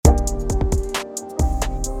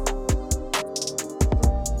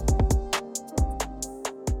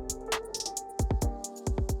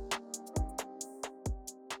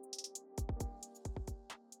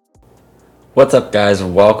What's up, guys?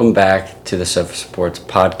 Welcome back to the Sofa Sports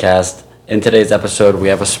Podcast. In today's episode, we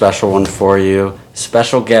have a special one for you.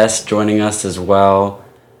 Special guest joining us as well.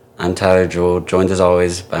 I'm Tyler Jewell, joined as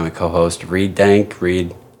always by my co-host, Reed Dank.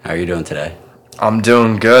 Reed, how are you doing today? I'm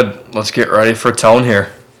doing good. Let's get ready for tone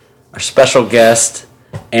here. Our special guest,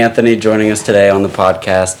 Anthony, joining us today on the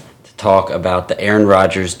podcast to talk about the Aaron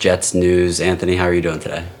Rodgers Jets news. Anthony, how are you doing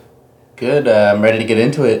today? Good. I'm ready to get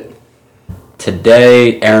into it.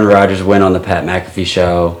 Today, Aaron Rodgers went on the Pat McAfee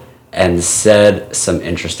show and said some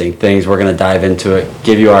interesting things. We're going to dive into it,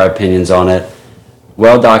 give you our opinions on it.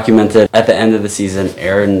 Well documented. At the end of the season,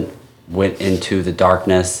 Aaron went into the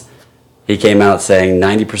darkness. He came out saying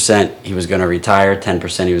 90% he was going to retire,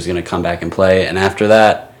 10% he was going to come back and play. And after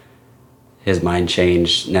that, his mind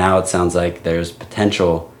changed. Now it sounds like there's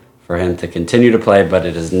potential for him to continue to play, but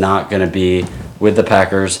it is not going to be with the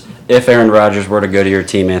Packers. If Aaron Rodgers were to go to your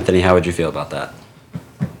team, Anthony, how would you feel about that?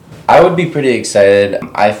 I would be pretty excited.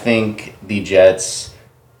 I think the Jets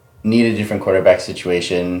need a different quarterback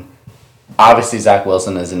situation. Obviously, Zach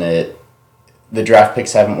Wilson isn't it. The draft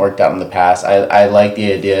picks haven't worked out in the past. I like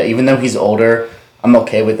the idea. Even though he's older, I'm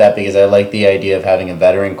okay with that because I like the idea of having a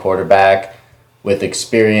veteran quarterback with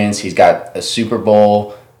experience. He's got a Super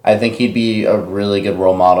Bowl. I think he'd be a really good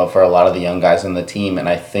role model for a lot of the young guys on the team, and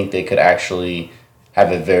I think they could actually have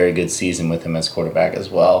a very good season with him as quarterback as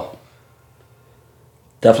well.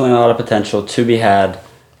 Definitely a lot of potential to be had.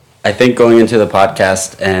 I think going into the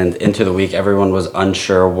podcast and into the week, everyone was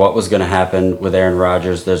unsure what was going to happen with Aaron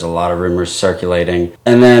Rodgers. There's a lot of rumors circulating.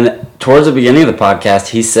 And then towards the beginning of the podcast,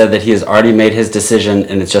 he said that he has already made his decision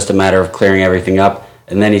and it's just a matter of clearing everything up.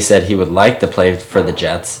 And then he said he would like to play for the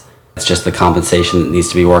Jets. It's just the compensation that needs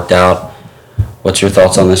to be worked out. What's your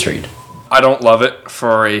thoughts on this, Reed? I don't love it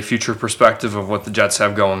for a future perspective of what the Jets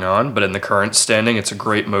have going on, but in the current standing, it's a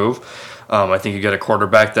great move. I think you get a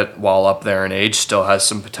quarterback that, while up there in age, still has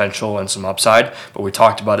some potential and some upside. But we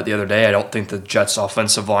talked about it the other day. I don't think the Jets'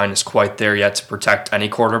 offensive line is quite there yet to protect any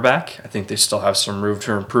quarterback. I think they still have some room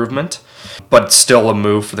for improvement. But it's still a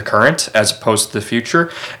move for the current as opposed to the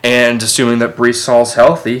future. And assuming that Breece Hall's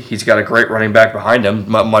healthy, he's got a great running back behind him,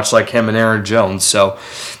 much like him and Aaron Jones. So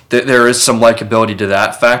there is some likability to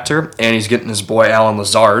that factor, and he's getting his boy Allen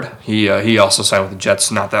Lazard. He also signed with the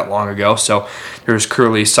Jets not that long ago, so there's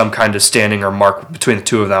clearly some kind of standing or mark between the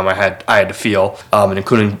two of them. I had to feel, and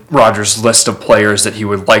including Rodgers' list of players that he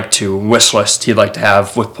would like to wish list he'd like to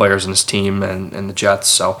have with players in his team and the Jets.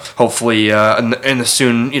 So hopefully in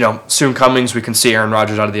the soon comings we can see Aaron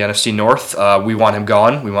Rodgers out of the NFC North. We want him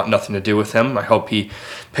gone. We want nothing to do with him. I hope he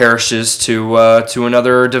perishes to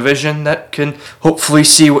another division that can hopefully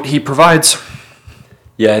see what he provides.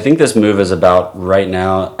 Yeah, I think this move is about right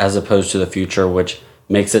now as opposed to the future, which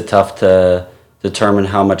makes it tough to determine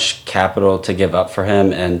how much capital to give up for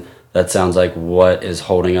him, and that sounds like what is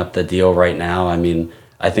holding up the deal right now. I mean,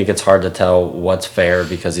 I think it's hard to tell what's fair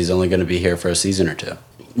because he's only going to be here for a season or two.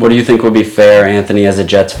 What do you think would be fair, Anthony, as a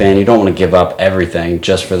Jets fan? You don't want to give up everything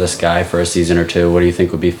just for this guy for a season or two. What do you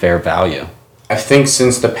think would be fair value? I think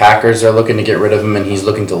since the Packers are looking to get rid of him and he's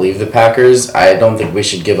looking to leave the Packers, I don't think we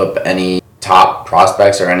should give up any top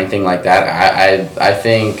prospects or anything like that. I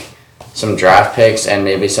think some draft picks and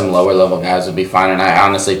maybe some lower level guys would be fine, and I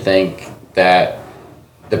honestly think that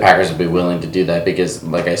the Packers would be willing to do that because,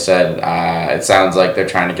 like I said, it sounds like they're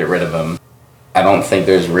trying to get rid of him. I don't think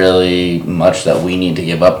there's really much that we need to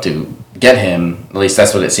give up to get him. At least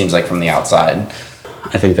that's what it seems like from the outside.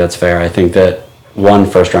 I think that's fair. I think that one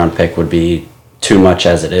first-round pick would be too much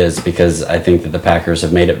as it is because I think that the Packers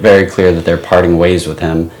have made it very clear that they're parting ways with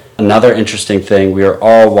him. Another interesting thing, we were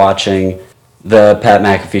all watching the Pat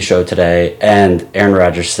McAfee show today, and Aaron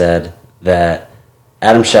Rodgers said that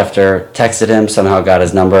Adam Schefter texted him, somehow got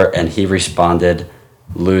his number, and he responded,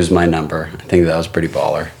 "Lose my number." I think that was pretty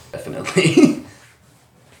baller. Definitely.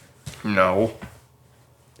 No.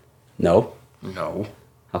 No? No.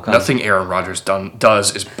 How come? Nothing Aaron Rodgers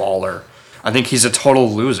does is baller. I think he's a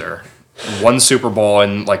total loser. One Super Bowl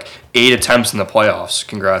and 8 attempts in the playoffs.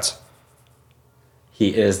 Congrats.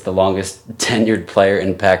 He is the longest tenured player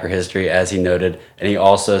in Packer history, as he noted, and he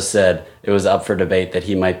also said it was up for debate that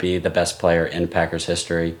he might be the best player in Packers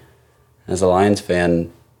history. As a Lions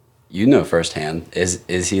fan, you know firsthand, is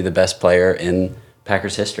he the best player in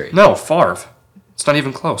Packers history? No, Favre. It's not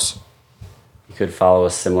even close. He could follow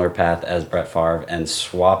a similar path as Brett Favre and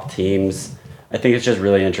swap teams. I think it's just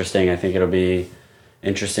really interesting. I think it'll be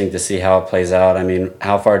interesting to see how it plays out. I mean,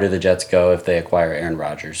 how far do the Jets go if they acquire Aaron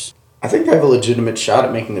Rodgers? I think they have a legitimate shot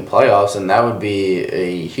at making the playoffs, and that would be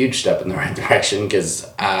a huge step in the right direction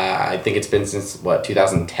because I think it's been since,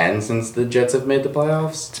 2010 since the Jets have made the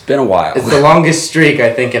playoffs? It's been a while. It's the longest streak,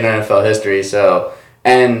 I think, in NFL history. So,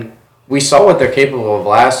 and we saw what they're capable of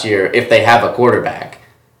last year if they have a quarterback.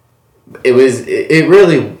 It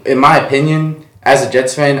really, in my opinion, as a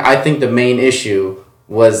Jets fan, I think the main issue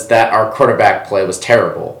was that our quarterback play was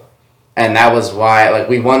terrible. And that was why,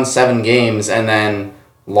 we won 7 games and then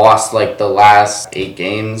lost the last 8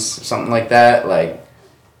 games, something like that.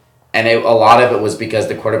 And a lot of it was because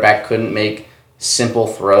the quarterback couldn't make simple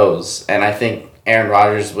throws. And I think Aaron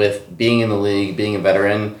Rodgers, with being in the league, being a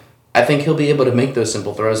veteran, I think he'll be able to make those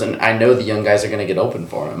simple throws. And I know the young guys are going to get open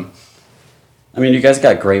for him. I mean, you guys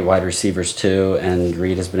got great wide receivers too, and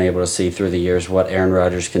Reed has been able to see through the years what Aaron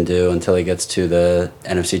Rodgers can do until he gets to the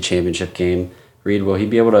NFC Championship game. Reed, will he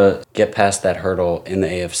be able to get past that hurdle in the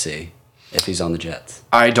AFC if he's on the Jets?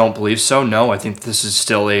 I don't believe so, no. I think this is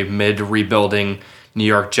still a mid-rebuilding New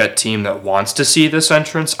York Jet team that wants to see this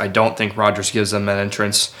entrance. I don't think Rodgers gives them an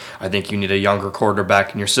entrance. I think you need a younger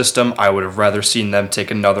quarterback in your system. I would have rather seen them take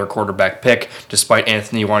another quarterback pick, despite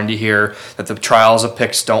Anthony wanting to hear that the trials of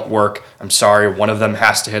picks don't work. I'm sorry, one of them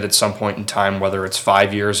has to hit at some point in time, whether it's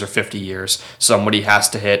 5 years or 50 years. Somebody has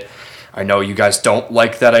to hit. I know you guys don't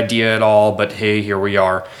like that idea at all, but hey, here we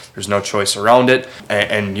are. There's no choice around it.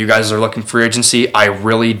 And you guys are looking free agency. I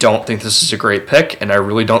really don't think this is a great pick, and I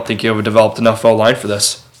really don't think you have developed enough O-line for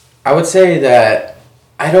this. I would say that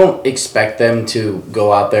I don't expect them to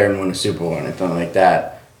go out there and win a Super Bowl or anything like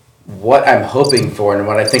that. What I'm hoping for, and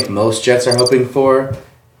what I think most Jets are hoping for,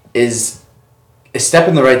 is a step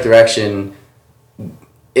in the right direction.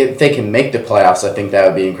 If they can make the playoffs, I think that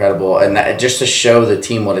would be incredible. And that, just to show the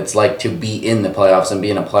team what it's like to be in the playoffs and be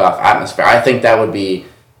in a playoff atmosphere, I think that would be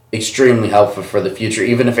extremely helpful for the future.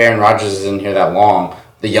 Even if Aaron Rodgers isn't here that long,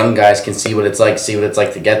 the young guys can see what it's like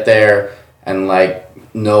to get there and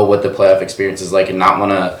know what the playoff experience is like and not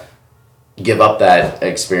want to give up that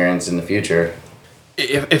experience in the future.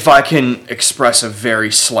 If I can express a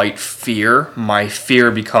very slight fear, my fear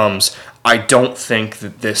becomes I don't think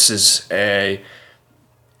that this is a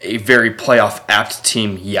very playoff apt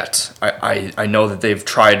team yet. I know that they've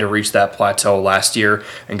tried to reach that plateau last year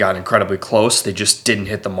and got incredibly close. They just didn't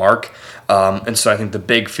hit the mark. And so I think the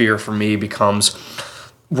big fear for me becomes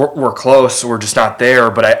we're close, we're just not there,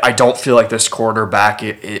 but I don't feel like this quarterback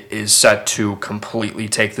is set to completely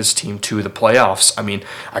take this team to the playoffs. I mean,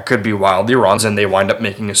 I could be wildly wrong, and they wind up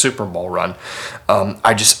making a Super Bowl run.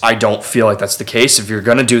 I don't feel like that's the case. If you're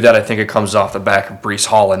going to do that, I think it comes off the back of Breece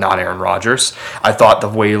Hall and not Aaron Rodgers. I thought the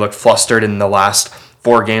way he looked flustered in the last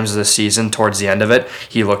 4 games of the season, towards the end of it,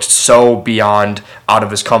 he looked so beyond out of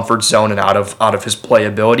his comfort zone and out of his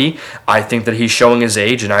playability. I think that he's showing his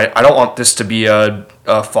age, and I don't want this to be a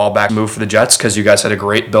fallback move for the Jets because you guys had a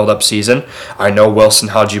great build-up season. I know Wilson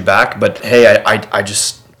held you back, but hey,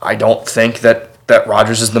 I don't think that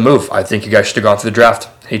Rodgers is the move. I think you guys should have gone through the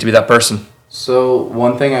draft. Hate to be that person. So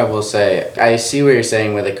one thing I will say, I see what you're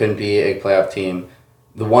saying where they couldn't be a playoff team.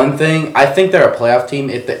 The one thing, I think they're a playoff team.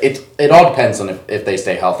 It all depends on if they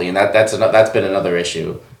stay healthy, and that's been another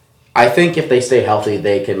issue. I think if they stay healthy,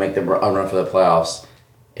 they can make a run for the playoffs.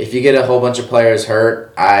 If you get a whole bunch of players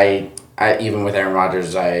hurt, I even with Aaron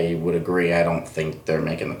Rodgers, I would agree. I don't think they're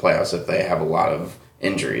making the playoffs if they have a lot of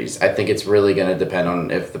injuries. I think it's really going to depend on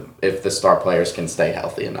if the star players can stay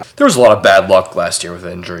healthy enough. There was a lot of bad luck last year with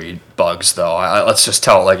injury bugs, though. Let's just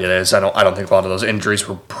tell it like it is. I don't think a lot of those injuries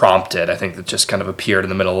were prompted. I think that just kind of appeared in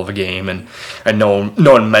the middle of a game, and no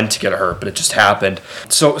one meant to get hurt, but it just happened.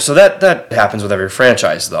 So that happens with every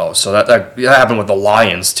franchise, though. So that happened with the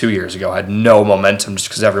Lions 2 years ago. Had no momentum just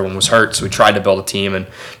because everyone was hurt. So we tried to build a team and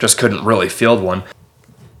just couldn't really field one.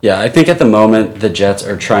 Yeah, I think at the moment the Jets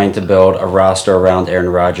are trying to build a roster around Aaron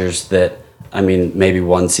Rodgers that, I mean, maybe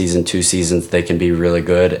 1 season, 2 seasons, they can be really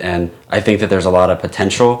good. And I think that there's a lot of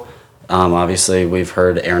potential. Obviously, we've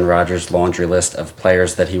heard Aaron Rodgers' laundry list of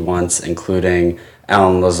players that he wants, including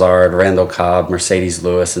Allen Lazard, Randall Cobb, Mercedes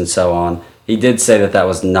Lewis, and so on. He did say that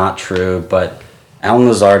was not true, but Allen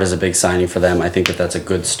Lazard is a big signing for them. I think that that's a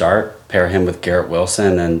good start. Pair him with Garrett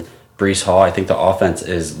Wilson and Breece Hall. I think the offense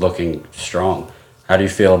is looking strong. How do you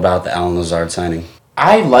feel about the Allen Lazard signing?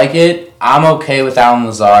 I like it. I'm okay with Allen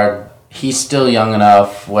Lazard. He's still young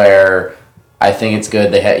enough where I think it's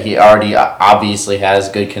good. He already obviously has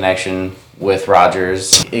good connection with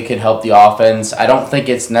Rodgers. It could help the offense. I don't think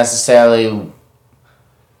it's necessarily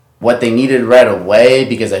what they needed right away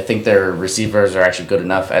because I think their receivers are actually good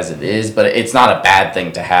enough as it is, but it's not a bad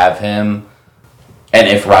thing to have him. And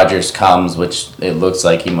if Rodgers comes, which it looks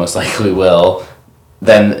like he most likely will,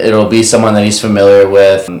 then it'll be someone that he's familiar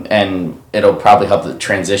with, and it'll probably help the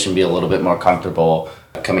transition be a little bit more comfortable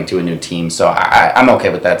coming to a new team. So I'm okay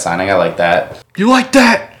with that signing. I like that. You like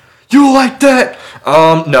that? You like that?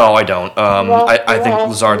 No, I don't. I think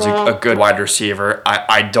Lazard's a good wide receiver.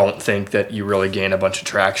 I don't think that you really gain a bunch of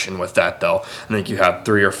traction with that, though. I think you have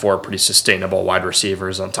 3 or 4 pretty sustainable wide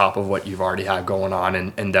receivers on top of what you've already had going on,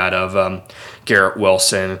 and that of Garrett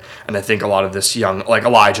Wilson, and I think a lot of this young, like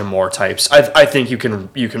Elijah Moore types. I think you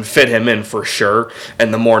can fit him in for sure,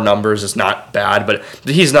 and the more numbers is not bad, but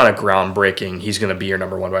he's not a groundbreaking, he's going to be your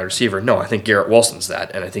number 1 wide receiver. No, I think Garrett Wilson's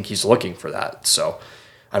that, and I think he's looking for that, so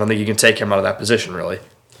I don't think you can take him out of that position, really.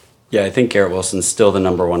 Yeah, I think Garrett Wilson's still the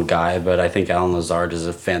number 1 guy, but I think Allen Lazard is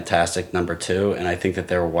a fantastic number 2, and I think that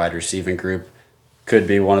their wide receiving group could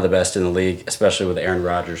be one of the best in the league, especially with Aaron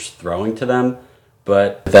Rodgers throwing to them.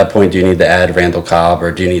 But at that point, do you need to add Randall Cobb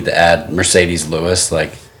or do you need to add Mercedes Lewis?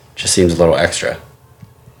 Like, just seems a little extra.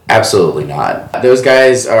 Absolutely not. Those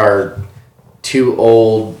guys are too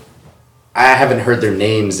old. I haven't heard their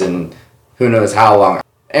names in who knows how long.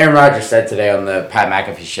 Aaron Rodgers said today on the Pat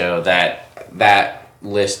McAfee show that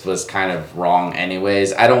list was kind of wrong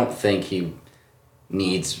anyways. I don't think he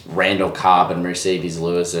needs Randall Cobb and Mercedes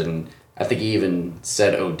Lewis, and I think he even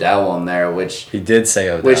said Odell on there, which... He did say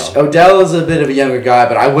Odell. Which Odell is a bit of a younger guy,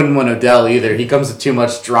 but I wouldn't want Odell either. He comes with too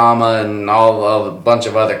much drama and all a bunch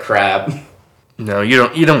of other crap. No,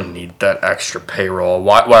 you don't need that extra payroll.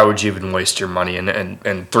 Why would you even waste your money and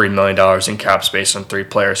 $3 million in cap space on 3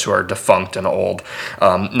 players who are defunct and old?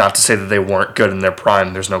 Not to say that they weren't good in their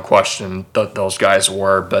prime. There's no question that those guys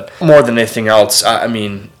were. But more than anything else,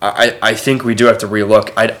 I think we do have to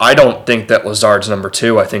relook. I don't think that Lazard's number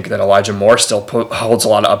 2. I think that Elijah Moore still holds a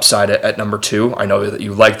lot of upside at number 2. I know that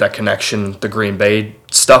you like that connection, the Green Bay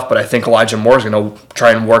stuff, but I think Elijah Moore is going to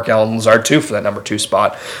try and work Allen Lazard too for that number 2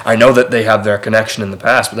 spot. I know that they have their connection in the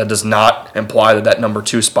past, but that does not imply that number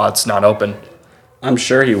 2 spot's not open. I'm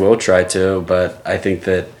sure he will try to, but I think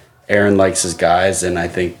that Aaron likes his guys, and I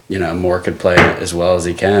think Moore could play as well as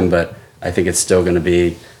he can, but I think it's still going to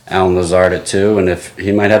be Allen Lazard at 2, and if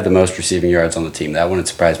he might have the most receiving yards on the team, that wouldn't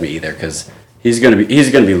surprise me either, because he's going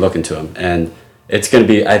to be looking to him, and I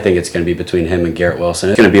think it's going to be between him and Garrett Wilson.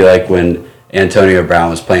 It's going to be like when Antonio Brown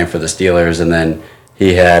was playing for the Steelers, and then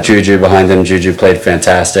he had Juju behind him. Juju played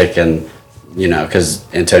fantastic, and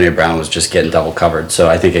because Antonio Brown was just getting double covered. So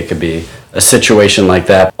I think it could be a situation like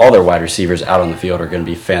that. All their wide receivers out on the field are going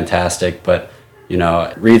to be fantastic, but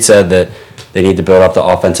Reed said that they need to build up the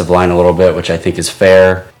offensive line a little bit, which I think is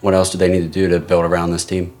fair. What else do they need to do to build around this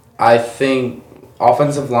team? I think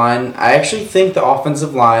offensive line. I actually think the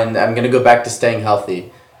offensive line. I'm going to go back to staying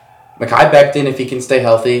healthy. Mekhi Becton, if he can stay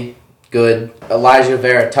healthy, good. Elijah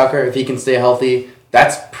Vera Tucker, if he can stay healthy,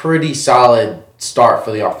 that's pretty solid start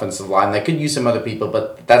for the offensive line. They could use some other people,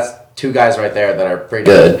 but that's 2 guys right there that are pretty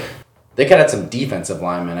good. They could add some defensive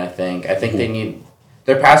linemen, I think. I think they need...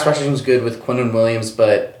 Their pass rushing is good with Quinnen Williams,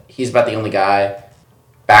 but he's about the only guy.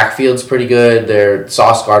 Backfield's pretty good. Their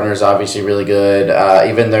Sauce Gardner's obviously really good.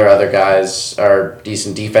 Even their other guys are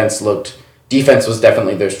decent. Defense was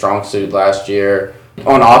definitely their strong suit last year.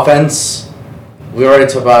 On offense... We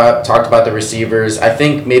already talked about the receivers. I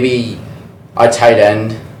think maybe a tight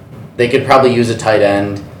end. They could probably use a tight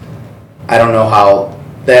end. I don't know how.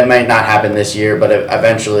 That might not happen this year, but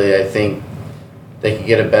eventually I think they could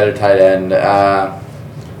get a better tight end.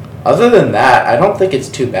 Other than that, I don't think it's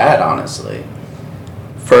too bad, honestly.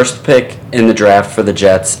 First pick in the draft for the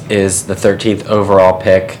Jets is the 13th overall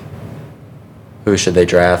pick. Who should they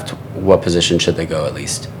draft? What position should they go at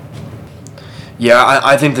least? Yeah,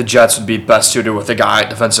 I think the Jets would be best suited with a guy,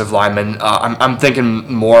 defensive lineman. I'm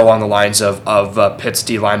thinking more along the lines of Pitt's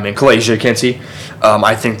D lineman, Calais Kinsey.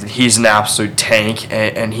 I think that he's an absolute tank,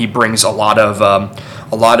 and he brings a lot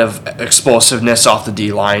of explosiveness off the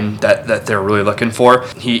D line that they're really looking for.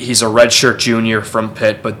 He's a redshirt junior from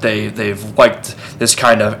Pitt, but they've liked this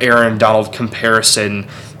kind of Aaron Donald comparison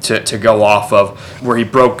to go off of, where he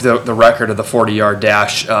broke the record of the 40-yard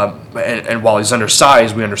dash. And while he's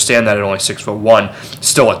undersized, we understand that at only 6'1",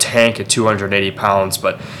 still a tank at 280 pounds.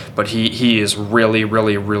 But he is really,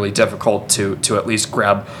 really, really difficult to at least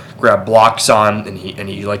grab blocks on, and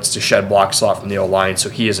he likes to shed blocks a lot from the O-line, so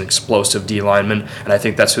he is an explosive D lineman, and I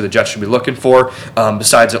think that's who the Jets should be looking for,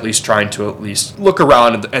 besides at least trying to at least look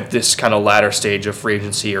around at this kind of latter stage of free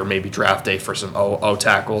agency or maybe draft day for some O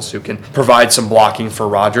tackles who can provide some blocking for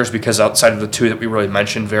Rodgers, because outside of the 2 that we really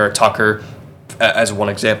mentioned, Vera Tucker, as one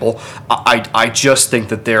example, I just think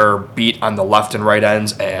that they're beat on the left and right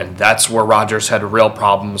ends, and that's where Rodgers had real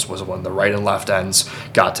problems, was when the right and left ends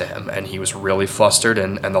got to him, and he was really flustered,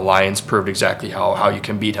 and the Lions proved exactly how you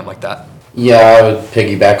can beat him like that. Yeah, I would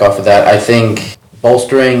piggyback off of that. I think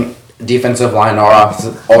bolstering defensive line or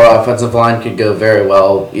offensive line could go very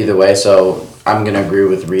well either way. So I'm going to agree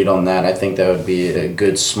with Reed on that. I think that would be a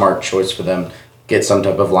good, smart choice for them. Get some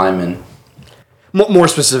type of lineman. More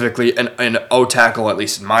specifically, an O tackle, at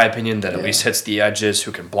least in my opinion, that at least hits the edges,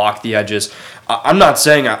 who can block the edges. I'm not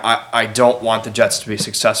saying I don't want the Jets to be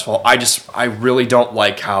successful. I really don't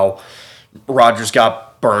like how Rodgers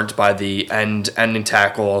got burnt by the ending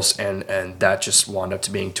tackles, and that just wound up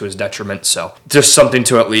to being to his detriment. So just something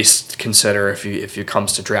to at least consider if it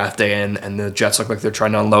comes to draft day and the Jets look like they're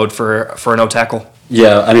trying to unload for an O tackle.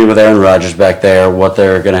 Yeah, I mean, with Aaron Rodgers back there, what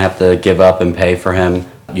they're going to have to give up and pay for him,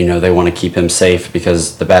 they want to keep him safe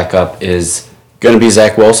because the backup is going to be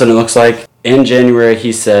Zach Wilson, it looks like. In January,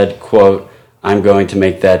 he said, quote, "I'm going to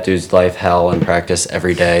make that dude's life hell in practice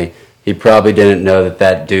every day." He probably didn't know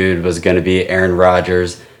that dude was going to be Aaron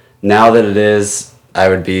Rodgers. Now that it is,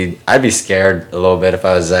 I'd be scared a little bit if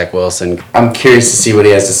I was Zach Wilson. I'm curious to see what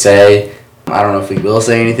he has to say. I don't know if he will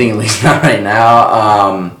say anything, at least not right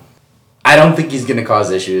now. I don't think he's going to cause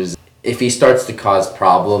issues. If he starts to cause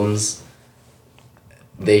problems,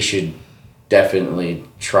 they should definitely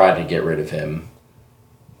try to get rid of him.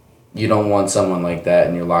 You don't want someone like that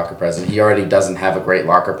in your locker presence. He already doesn't have a great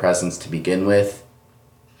locker presence to begin with.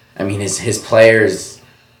 I mean, his players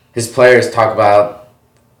talk about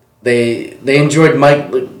they enjoyed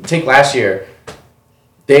Mike. Take last year,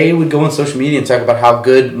 they would go on social media and talk about how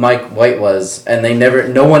good Mike White was, and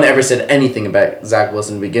no one ever said anything about Zach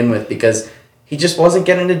Wilson to begin with because he just wasn't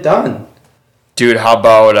getting it done. Dude, how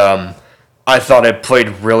about I thought I played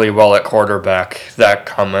really well at quarterback. That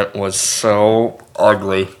comment was so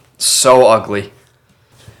ugly. So ugly.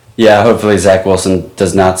 Yeah, hopefully Zach Wilson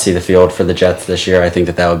does not see the field for the Jets this year. I think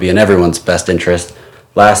that would be in everyone's best interest.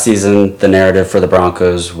 Last season, the narrative for the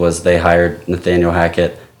Broncos was they hired Nathaniel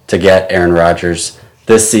Hackett to get Aaron Rodgers.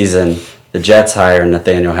 This season, the Jets hire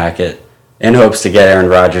Nathaniel Hackett in hopes to get Aaron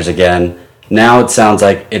Rodgers again. Now it sounds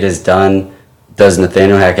like it is done. Does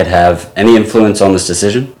Nathaniel Hackett have any influence on this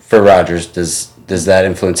decision for Rodgers? Does that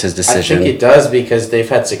influence his decision? I think it does because they've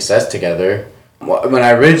had success together. When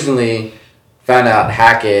I originally found out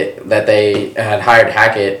that they had hired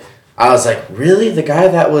Hackett, I was like, really? The guy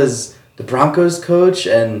that was the Broncos coach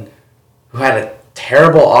and who had a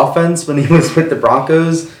terrible offense when he was with the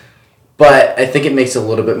Broncos? But I think it makes a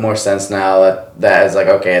little bit more sense now that it's like,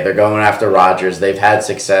 okay, they're going after Rodgers. They've had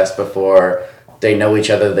success before. They know each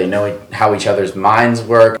other. They know how each other's minds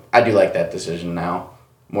work. I do like that decision now,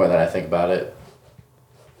 more than I think about it.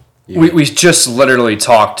 We just literally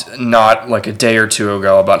talked not like a day or two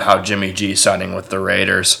ago about how Jimmy G signing with the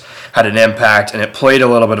Raiders had an impact, and it played a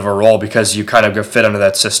little bit of a role because you kind of fit under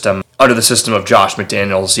that system, under the system of Josh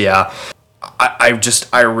McDaniels. Yeah,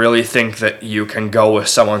 I really think that you can go with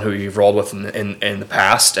someone who you've rolled with in the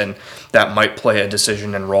past, and that might play a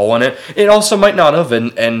decision and role in it. It also might not have,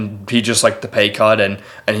 and he just liked the pay cut, and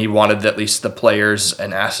he wanted at least the players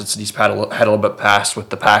and assets that he's had a little bit past with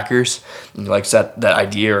the Packers. And he likes that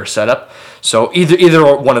idea or setup. So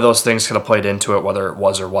either one of those things could have played into it, whether it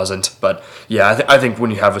was or wasn't. But yeah, I think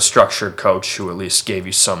when you have a structured coach who at least gave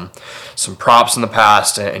you some props in the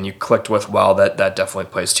past and you clicked with well, that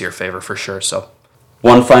definitely plays to your favor for sure. So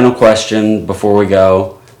one final question before we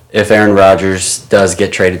go. If Aaron Rodgers does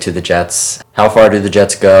get traded to the Jets, how far do the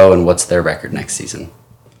Jets go and what's their record next season?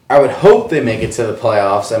 I would hope they make it to the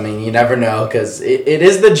playoffs. I mean, you never know because it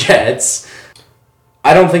is the Jets.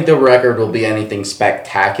 I don't think the record will be anything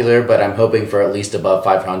spectacular, but I'm hoping for at least above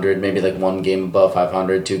 500, maybe like 1 game above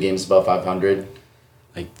 500, 2 games above 500.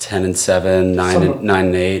 Like 10-7,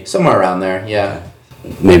 9-8. Somewhere around there, yeah.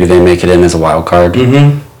 Maybe they make it in as a wild card.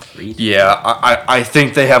 Mm-hmm. Yeah, I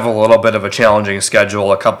think they have a little bit of a challenging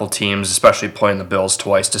schedule. A couple teams, especially playing the Bills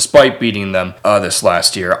twice, despite beating them this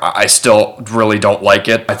last year. I still really don't like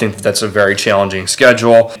it. I think that's a very challenging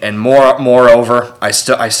schedule. And moreover, I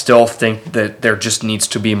still think that there just needs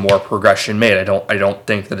to be more progression made. I don't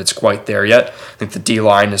think that it's quite there yet. I think the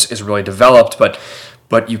D-line is really developed,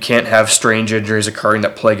 but you can't have strange injuries occurring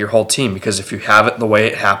that plague your whole team, because if you have it the way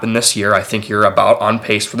it happened this year, I think you're about on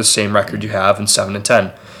pace for the same record you have in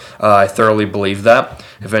 7-10. I thoroughly believe that.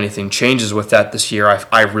 If anything changes with that this year,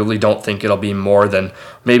 I really don't think it'll be more than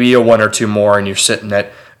maybe a 1 or 2 more, and you're sitting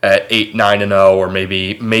at 8-9-0, or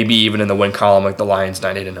maybe even in the win column like the Lions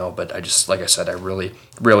 9-8-0. But like I said, I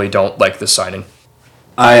really don't like this signing.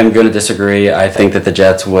 I am going to disagree. I think that the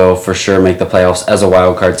Jets will for sure make the playoffs as a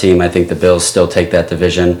wild card team. I think the Bills still take that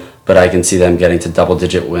division, but I can see them getting to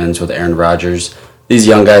double-digit wins with Aaron Rodgers. These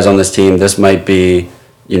young guys on this team, this might be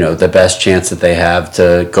the best chance that they have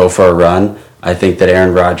to go for a run. I think that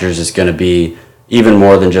Aaron Rodgers is going to be, even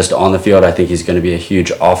more than just on the field. I think he's going to be a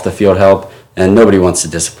huge off the field help, and nobody wants to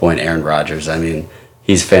disappoint Aaron Rodgers. I mean,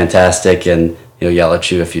 he's fantastic, and he'll yell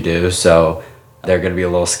at you if you do, so they're going to be a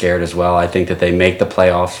little scared as well. I think that they make the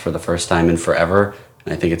playoffs for the first time in forever,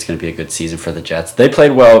 and I think it's going to be a good season for the Jets. They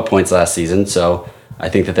played well at points last season, so I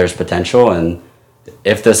think that there's potential, and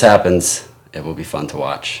if this happens, it will be fun to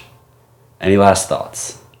watch. Any last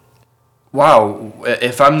thoughts? Wow,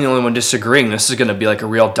 if I'm the only one disagreeing, this is going to be like a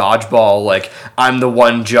real dodgeball. Like, I'm the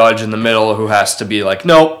one judge in the middle who has to be like,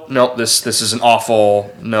 nope, this is an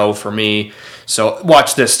awful no for me. So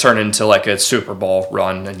watch this turn into like a Super Bowl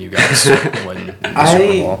run, and you guys win the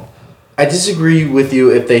Super Bowl. I disagree with you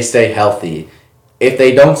if they stay healthy. If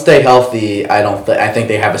they don't stay healthy, I think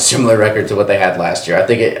they have a similar record to what they had last year.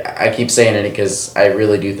 I keep saying it because I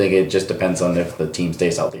really do think it just depends on if the team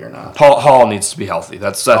stays healthy or not. Hall needs to be healthy.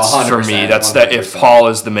 That's for me. That's 100%. That if Hall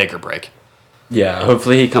is the make or break. Yeah,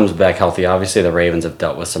 hopefully he comes back healthy. Obviously, the Ravens have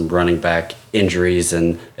dealt with some running back injuries,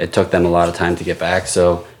 and it took them a lot of time to get back.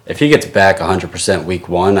 So if he gets back 100% week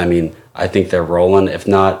 1, I mean, I think they're rolling. If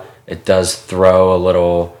not, it does throw a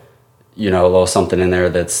little something in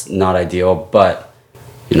there that's not ideal, but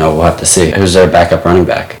we'll have to see. Who's their backup running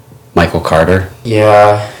back? Michael Carter?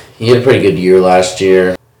 Yeah, he had a pretty good year last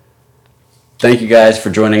year. Thank you guys for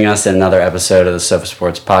joining us in another episode of the Sofa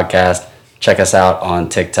Sports Podcast. Check us out on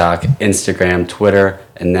TikTok, Instagram, Twitter,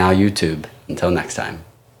 and now YouTube. Until next time.